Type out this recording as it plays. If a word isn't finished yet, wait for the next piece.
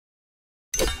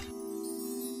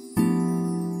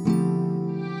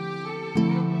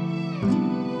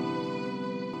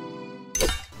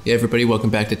Hey everybody,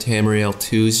 welcome back to Tamriel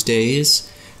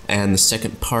Tuesdays and the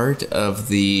second part of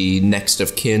the Next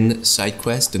of Kin side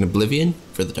quest in Oblivion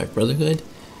for the Dark Brotherhood.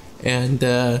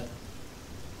 And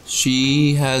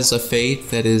she has a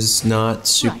fate that is not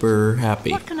super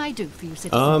happy. What can I do for you,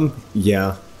 citizen?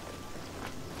 Yeah.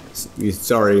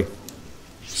 Sorry.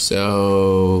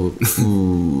 So,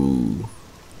 ooh.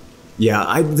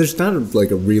 Yeah, there's not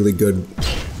like a really good,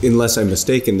 unless I'm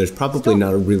mistaken, there's probably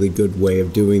not a really good way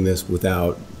of doing this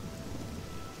without,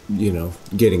 you know,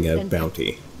 getting a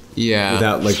bounty. Yeah.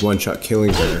 Without like one-shot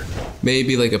killing her.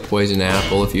 Maybe like a poison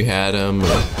apple if you had them.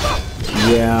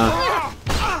 Yeah.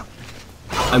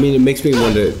 I mean, it makes me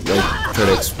want to like try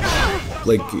to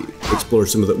explore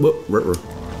some of the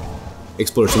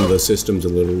explore some of the systems a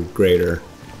little greater.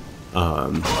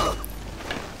 But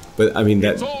I mean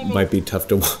that might be tough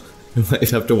to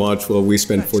watch while we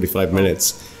spend 45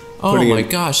 minutes. Oh my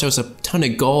gosh, that was a ton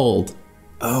of gold.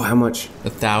 Oh, how much?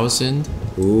 1,000.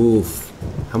 Oof.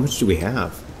 How much do we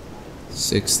have?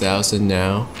 6,000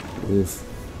 now. Oof.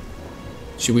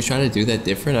 Should we try to do that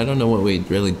different? I don't know what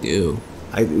we'd really do.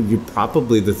 You're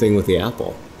probably the thing with the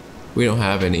apple. We don't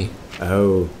have any.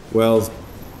 Oh, well,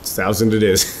 1,000 it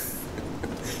is.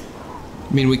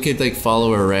 I mean, we could like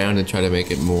follow her around and try to make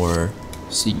it more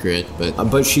secret, but...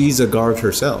 But she's a guard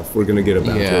herself. We're gonna get a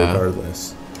bounty Yeah.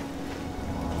 regardless.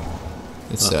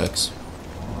 It sucks.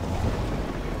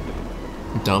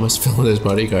 Damas filling his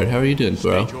bodyguard. How are you doing,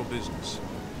 bro? State your business.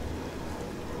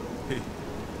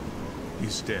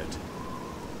 He's dead.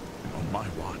 And on my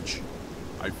watch,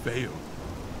 I failed.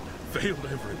 Failed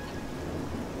everyone.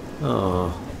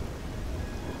 Aw.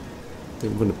 They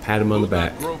want to pat him on the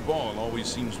back. Grove Ball always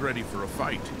seems ready for a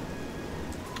fight.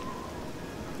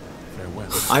 Farewell.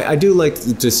 I do like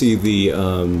to see the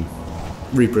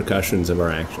repercussions of our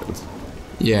actions,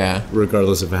 Yeah.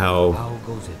 regardless of how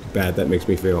bad that makes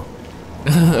me feel.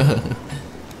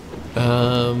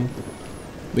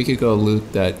 We could go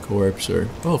loot that corpse or...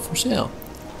 Oh, for sale.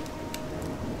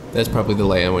 That's probably the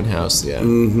Leyawan house, yeah.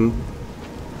 Mm-hmm.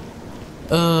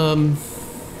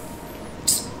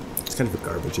 It's kind of a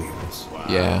garbagey house. Wow.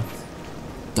 Yeah.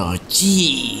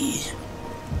 Doji.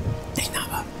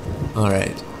 Dainava.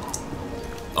 Alright.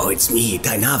 Oh, it's me,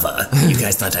 Dainava. You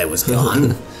guys thought I was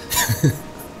gone?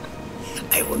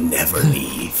 I will never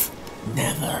leave.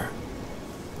 Never.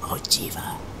 Oh,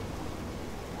 Jiva.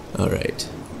 Alright.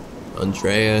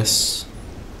 Andreas.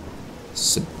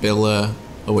 Sibylla.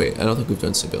 Oh wait, I don't think we've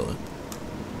done Sibylla.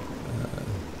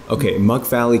 Okay, Muck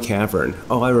Valley Cavern.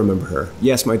 Oh, I remember her.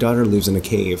 Yes, my daughter lives in a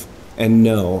cave. And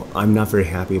no, I'm not very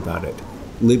happy about it.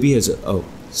 Libby has... Oh,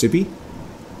 Sibby?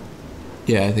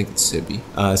 Yeah, I think it's Sibby.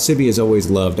 Sibby has always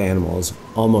loved animals,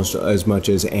 almost as much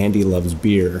as Andy loves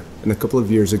beer. And a couple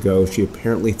of years ago, she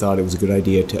apparently thought it was a good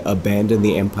idea to abandon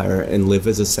the Empire and live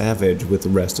as a savage with the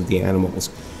rest of the animals.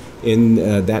 In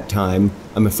that time,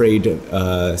 I'm afraid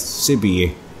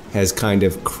Sibby has kind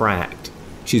of cracked.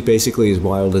 She's basically as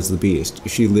wild as the beast.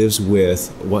 She lives with...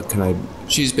 What can I...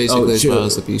 She's basically as wild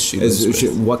as the beast she lives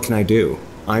with. What can I do?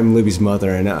 I'm Libby's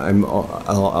mother, and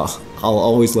I'll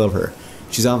always love her.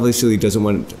 She's obviously doesn't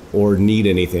want or need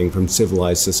anything from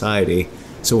civilized society.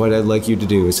 So what I'd like you to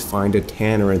do is find a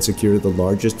tanner and secure the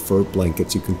largest fur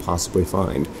blankets you can possibly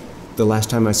find. The last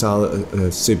time I saw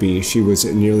Sibby, she was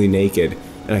nearly naked,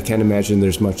 and I can't imagine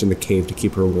there's much in the cave to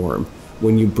keep her warm.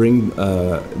 When you bring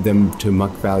them to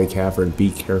Muck Valley Cavern,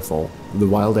 be careful. The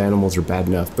wild animals are bad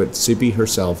enough, but Sibby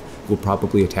herself will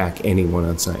probably attack anyone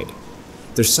on sight.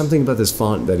 There's something about this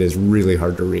font that is really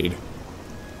hard to read.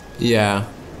 Yeah.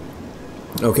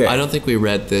 Okay. I don't think we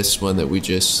read this one that we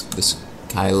just... This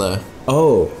Kyla.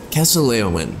 Oh. Castle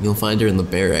Leyawan. You'll find her in the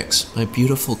barracks. My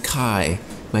beautiful Kai.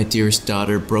 My dearest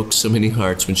daughter broke so many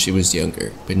hearts when she was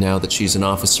younger. But now that she's an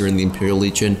officer in the Imperial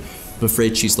Legion, I'm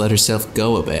afraid she's let herself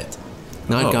go a bit.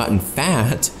 Not gotten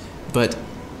fat, but...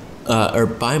 or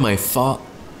by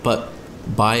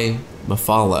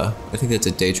Mafala. I think that's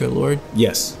a Daedra Lord?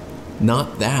 Yes.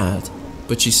 Not that,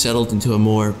 but she settled into a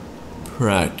more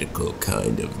practical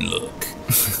kind of look.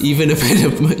 even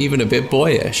a bit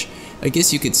boyish, I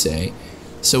guess you could say.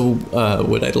 So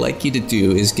what I'd like you to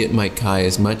do is get my Kai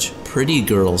as much pretty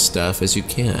girl stuff as you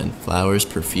can. Flowers,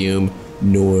 perfume,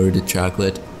 Nord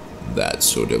chocolate, that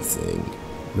sort of thing.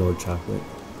 Nord chocolate.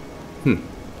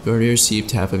 You've already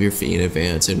received half of your fee in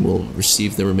advance and will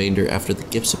receive the remainder after the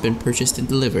gifts have been purchased and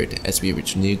delivered, as we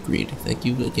originally agreed. Thank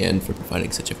you again for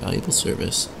providing such a valuable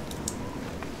service.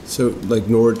 So, like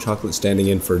Nord chocolate standing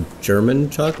in for German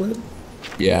chocolate?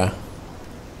 Yeah.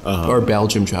 Or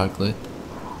Belgium chocolate.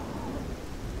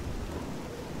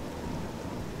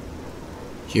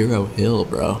 Hero Hill,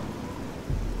 bro.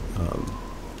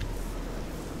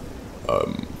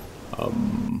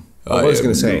 I was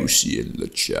going to say. Lucian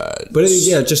LeChance. But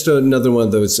yeah, just another one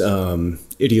of those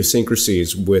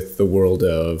idiosyncrasies with the world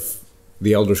of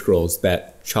the Elder Scrolls,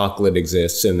 that chocolate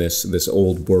exists in this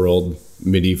old world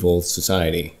medieval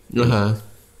society. Uh-huh.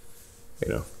 You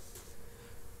know.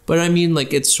 But I mean,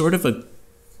 like, it's sort of a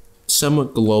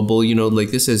somewhat global, you know,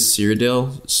 like this is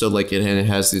Cyrodiil, so like it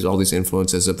has all these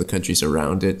influences of the countries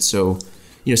around it. So,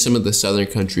 you know, some of the southern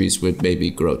countries would maybe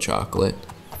grow chocolate.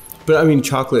 But I mean,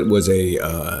 chocolate was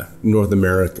a North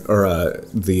America or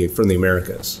from the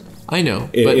Americas. I know,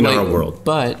 in our world.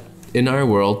 But in our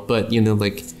world, but you know,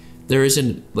 like there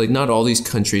isn't like not all these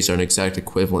countries are an exact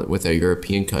equivalent with a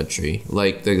European country.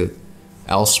 Like the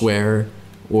Elsewhere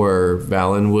or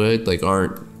Valenwood, like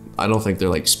aren't. I don't think they're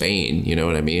like Spain. You know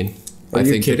what I mean? Are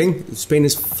you kidding? Spain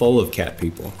is full of cat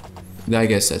people. I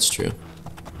guess that's true.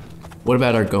 What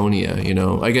about Argonia? You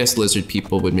know, I guess lizard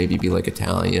people would maybe be like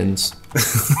Italians.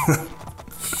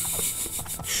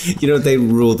 You know, they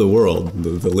rule the world,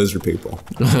 the lizard people.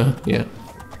 Yeah.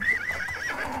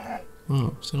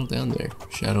 Oh, settle down there.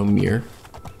 Shadowmere.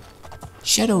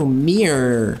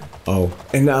 Shadowmere. Oh,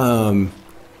 and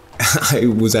I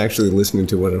was actually listening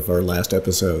to one of our last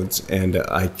episodes, and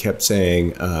I kept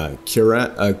saying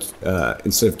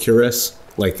instead of cuirass,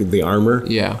 like the armor.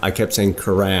 Yeah. I kept saying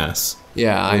cuirass.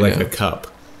 Yeah, I like know. a cup.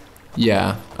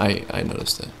 Yeah, I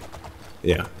noticed that.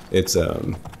 Yeah, it's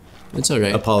all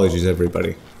right. Apologies,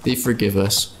 everybody. They forgive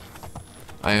us.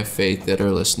 I have faith that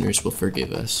our listeners will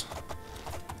forgive us.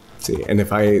 See, and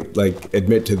if I like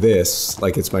admit to this,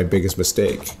 like it's my biggest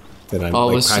mistake, then I'm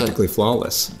like practically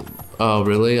flawless. Oh,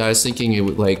 really? I was thinking it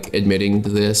would, like admitting to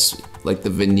this, like the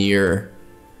veneer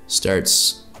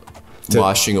starts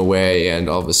washing away, and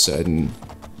all of a sudden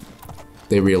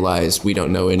they realize we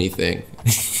don't know anything.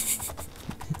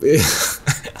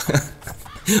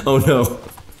 Oh no.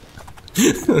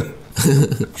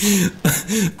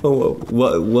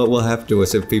 What will happen to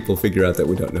us if people figure out that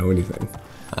we don't know anything?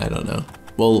 I don't know.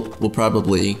 Well, we'll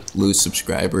probably lose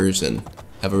subscribers and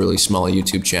have a really small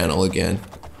YouTube channel again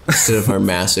instead of our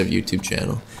massive YouTube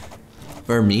channel.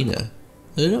 Vermina.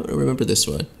 I don't remember this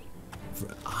one.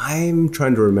 I'm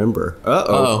trying to remember.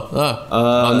 Uh-oh.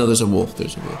 Oh, no, there's a wolf.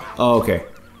 There's a wolf. Oh, okay.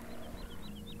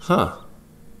 Huh.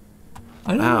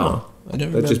 I don't know. I don't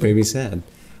remember. That just made me sad.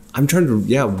 I'm trying to,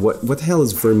 yeah, what the hell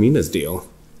is Vermina's deal?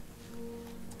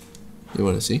 You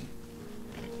want to see?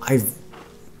 I've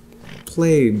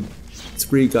played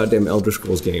 3 goddamn Elder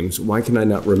Scrolls games. Why can I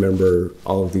not remember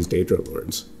all of these Daedra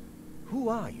lords? Who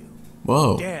are you?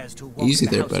 Whoa. Dares to walk Easy in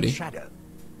the there, House of buddy. Shadow?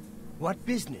 What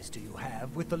business do you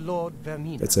have with the Lord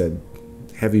Vermina? That's a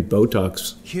heavy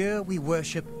Botox. Here we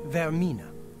worship Vermina,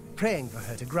 praying for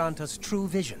her to grant us true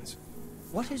visions.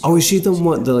 What is? Oh, your is she the sincere-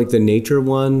 one, the nature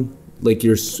one? Like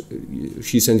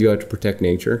she sends you out to protect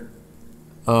nature?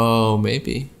 Oh,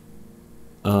 maybe.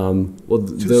 Well, To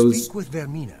those. speak with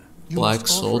Vermina, you Black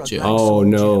must offer Soul a Gem. Black Oh Soul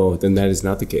no, then that is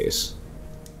not the case.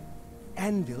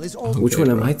 Anvil is also. Which one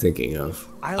am I thinking of?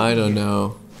 I don't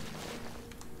know.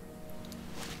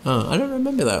 Oh, I don't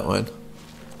remember that one.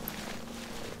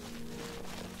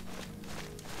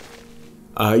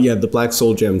 Yeah, the black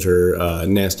soul gems are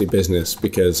nasty business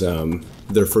because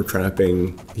they're for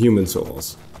trapping human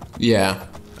souls. Yeah.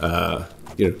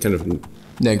 You know, kind of.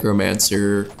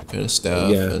 Necromancer kind of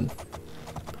stuff. Yeah. And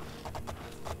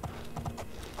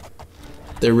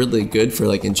they're really good for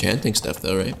like enchanting stuff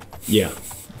though, right? Yeah.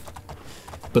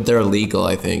 But they're illegal,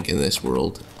 I think, in this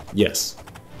world. Yes.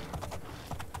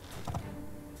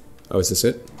 Oh, is this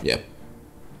it? Yeah.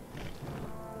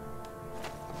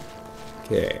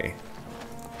 Okay.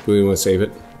 Do we want to save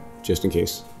it? Just in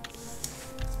case.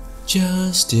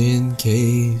 Just in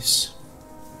case.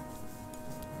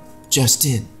 Just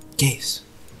in case.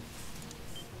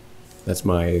 That's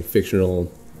my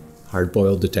fictional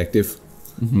hard-boiled detective.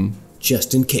 Mm-hmm.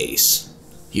 Just in case.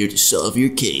 Here to solve your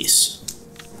case.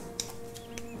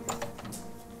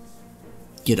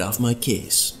 Get off my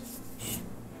case.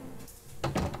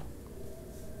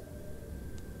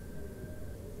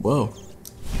 Whoa.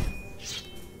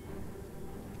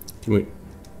 Can we...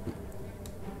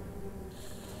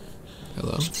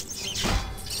 Hello?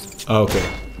 Oh,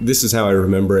 okay. This is how I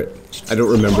remember it. I don't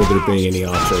remember there being any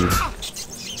options.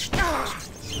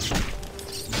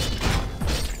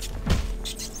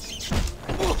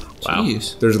 Wow.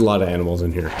 Jeez. There's a lot of animals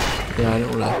in here. Yeah, I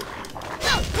don't wanna.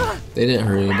 They didn't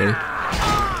hurt anybody.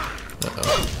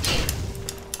 Uh-oh.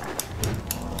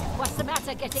 What's the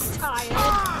matter? Getting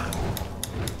tired?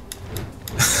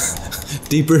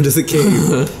 Deeper into the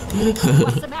cave.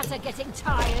 What's the matter? Getting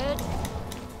tired?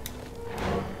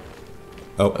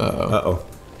 Oh, uh-oh.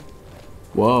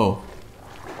 Whoa.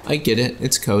 I get it.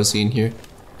 It's cozy in here.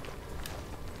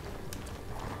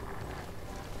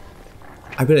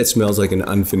 I bet it smells like an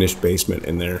unfinished basement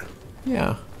in there.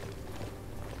 Yeah.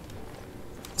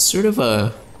 It's sort of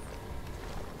a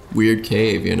weird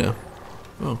cave, you know.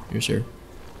 Oh, here's her.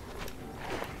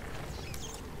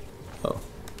 Oh.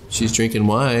 She's drinking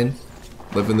wine.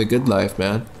 Living the good life,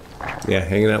 man. Yeah,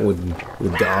 hanging out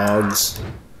with dogs.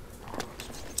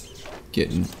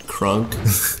 Getting crunk.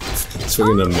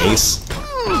 Swinging a mace.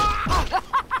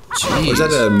 Jeez. Or is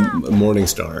that a Morning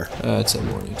Star? It's a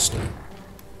Morning Star.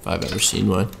 If I've ever seen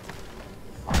one.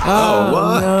 Oh,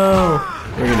 what? No.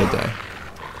 We're gonna die.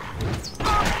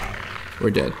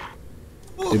 We're dead.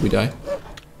 Did we die?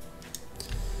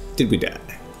 Did we die?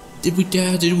 Did we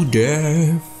die? Did we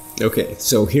die? Okay,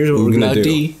 so here's what we're gonna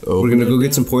do. We're gonna go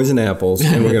get some poison apples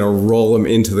and we're gonna roll them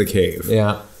into the cave.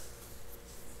 Yeah.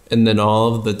 And then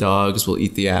all of the dogs will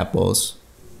eat the apples.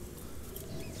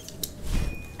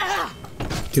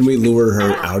 Can we lure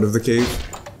her out of the cave?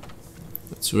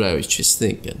 That's what I was just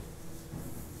thinking.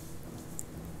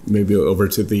 Maybe over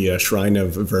to the shrine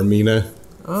of Vermina.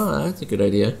 Oh, that's a good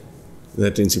idea.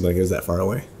 That didn't seem like it was that far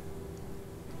away.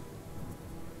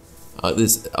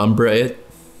 This Umbra,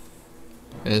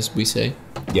 as we say.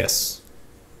 Yes.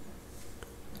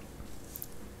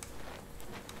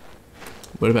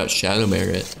 What about Shadow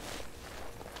Merit?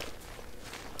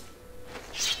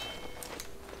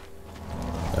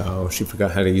 Oh, she forgot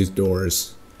how to use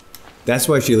doors. That's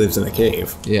why she lives in a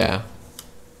cave. Yeah.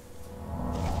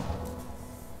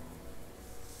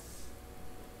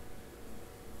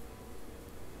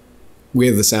 We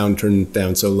have the sound turned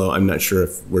down so low, I'm not sure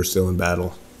if we're still in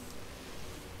battle.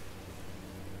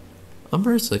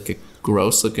 Umbra's like a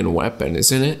gross looking weapon,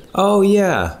 isn't it? Oh,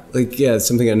 yeah. Like, yeah, it's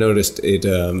something I noticed. It,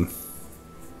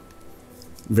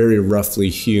 very roughly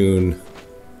hewn.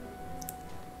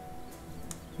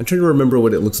 I'm trying to remember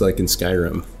what it looks like in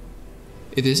Skyrim.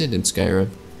 It isn't in Skyrim.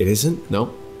 It isn't?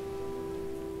 Nope.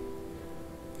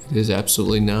 It is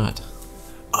absolutely not.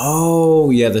 Oh,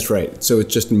 yeah, that's right. So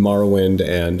it's just Morrowind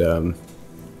and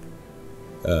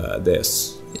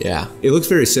this. Yeah. It looks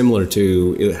very similar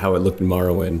to how it looked in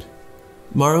Morrowind.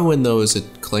 Morrowind, though, is a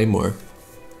claymore.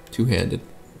 Two-handed.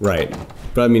 Right.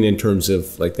 But I mean, in terms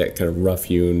of like that kind of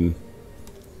rough-hewn...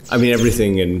 I mean,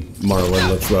 everything in Morrowind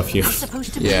looks rough-hewn.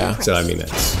 Yeah. So, I mean,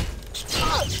 that's...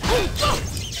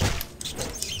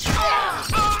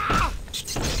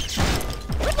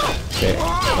 Okay.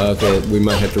 Okay, we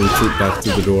might have to retreat back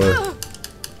through the door.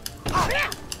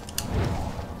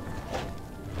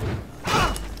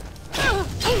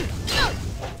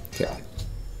 Okay.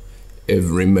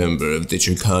 Every member of the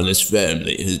Draconis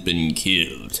family has been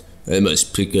killed. I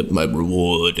must pick up my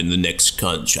reward in the next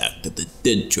contract at the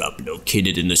dead drop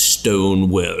located in the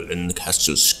stone well in the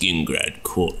Castle Skingrad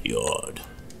courtyard.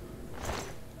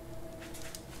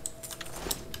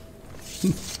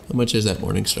 How much is that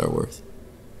Morning Star worth?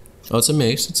 Oh, it's a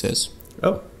mace, it says.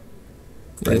 Oh.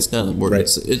 Yeah, it's not worth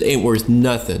Right. it ain't worth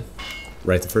nothing.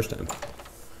 Right the first time.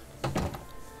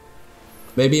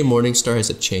 Maybe a Morning Star has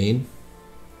a chain.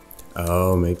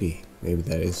 Oh, maybe. Maybe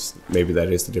that is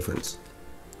the difference.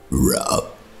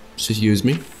 Excuse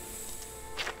me.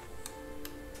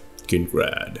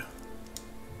 Skingrad.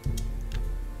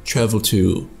 Travel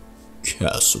to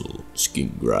Castle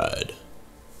Skingrad.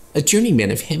 A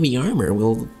journeyman of heavy armor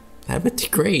will have it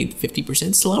degrade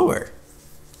 50% slower.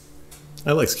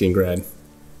 I like Skingrad.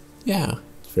 Yeah.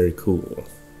 It's very cool.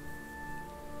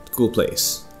 It's a cool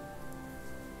place.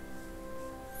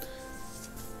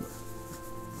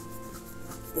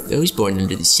 Those born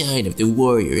under the sign of the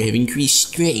warrior have increased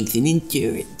strength and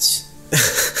endurance.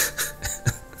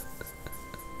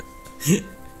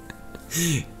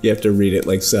 You have to read it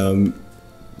like some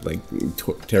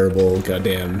terrible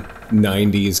goddamn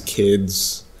 90s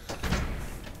kids.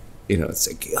 You know, it's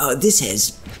like, Oh, this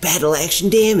has battle action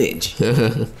damage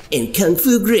and kung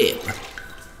fu grip.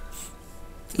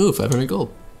 Ooh, 500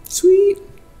 gold. sweet.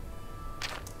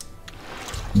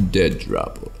 Dead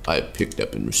drop. I picked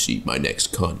up and received my next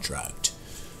contract.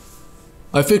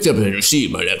 I picked up and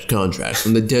received my next contract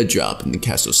from the dead drop in the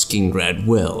Castle Skingrad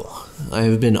well. I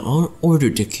have been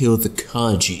ordered to kill the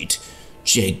Khajiit,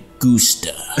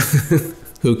 Jagusta,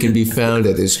 who can be found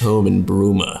at his home in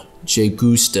Bruma.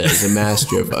 Jagusta is a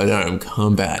master of unarmed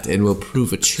combat and will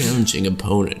prove a challenging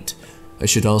opponent. I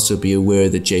should also be aware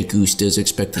that Jagusta is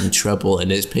expecting trouble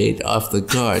and has paid off the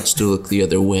guards to look the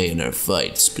other way in our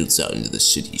fight spills out into the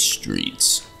city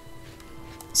streets.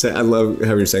 So I love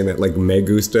how you're saying that, like Me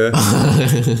Gusta.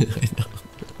 I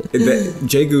know.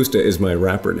 Jay Gusta is my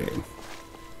rapper name.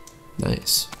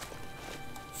 Nice.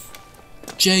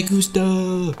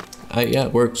 Jagusta! Yeah,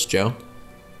 it works, Joe.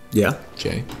 Yeah.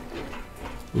 Jay.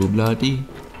 Oobla-dee.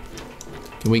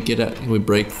 Can we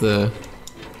break the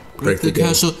Break the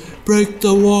castle. Break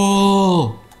the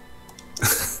wall.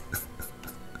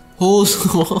 Hold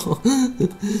the wall.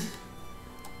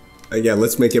 Yeah,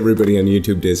 let's make everybody on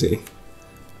YouTube dizzy.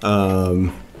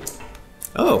 Oh,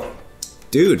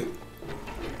 dude.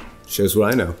 Shows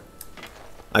what I know.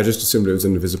 I just assumed it was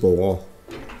an invisible wall.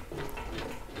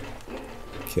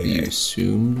 Okay. You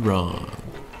assumed wrong.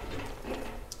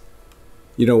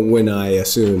 You know, when I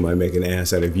assume, I make an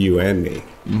ass out of you and me.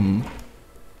 Mm-hmm.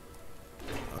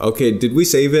 Okay, did we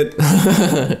save it?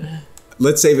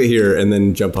 Let's save it here and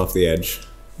then jump off the edge.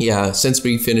 Yeah, since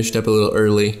we finished up a little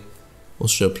early, we'll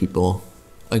show people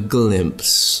a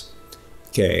glimpse.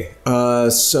 Okay,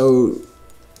 so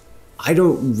I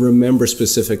don't remember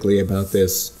specifically about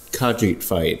this Khajiit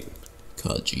fight.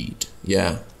 Khajiit,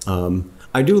 yeah.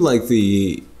 I do like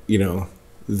the, you know,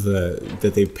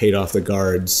 that they paid off the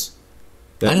guards.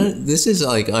 This is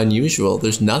like unusual.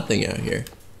 There's nothing out here.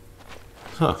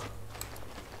 Huh.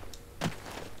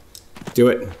 Do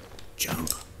it. Jump.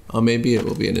 Oh, maybe it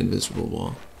will be an invisible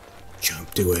wall.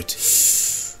 Jump, do it.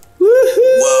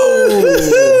 Whoa!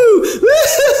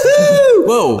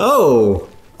 Whoa!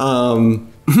 Oh.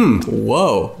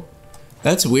 Whoa.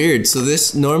 That's weird. So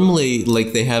this normally,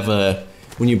 like, they have a,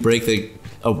 when you break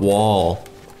a wall,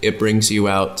 it brings you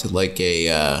out to like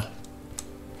a,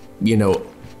 you know,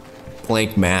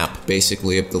 blank map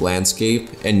basically of the landscape,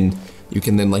 and you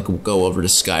can then like go over to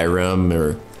Skyrim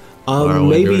or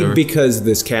maybe because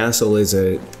this castle is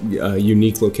a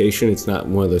unique location. It's not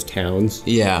one of those towns.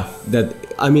 Yeah. That,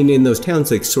 I mean, in those towns,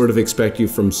 they sort of expect you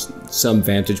from some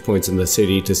vantage points in the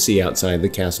city to see outside the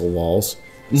castle walls.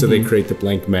 So they create the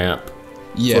blank map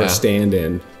for a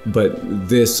stand-in. But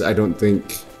this, I don't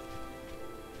think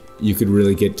you could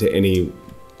really get to any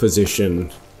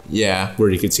position where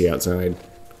you could see outside.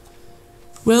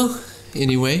 Well,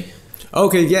 anyway.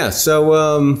 Okay, yeah,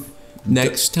 so,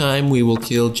 next time we will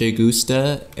kill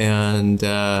Jagusta and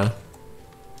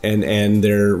end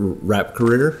their rap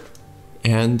career.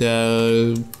 And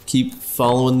keep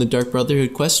following the Dark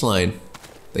Brotherhood questline.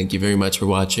 Thank you very much for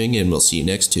watching, and we'll see you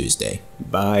next Tuesday.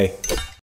 Bye.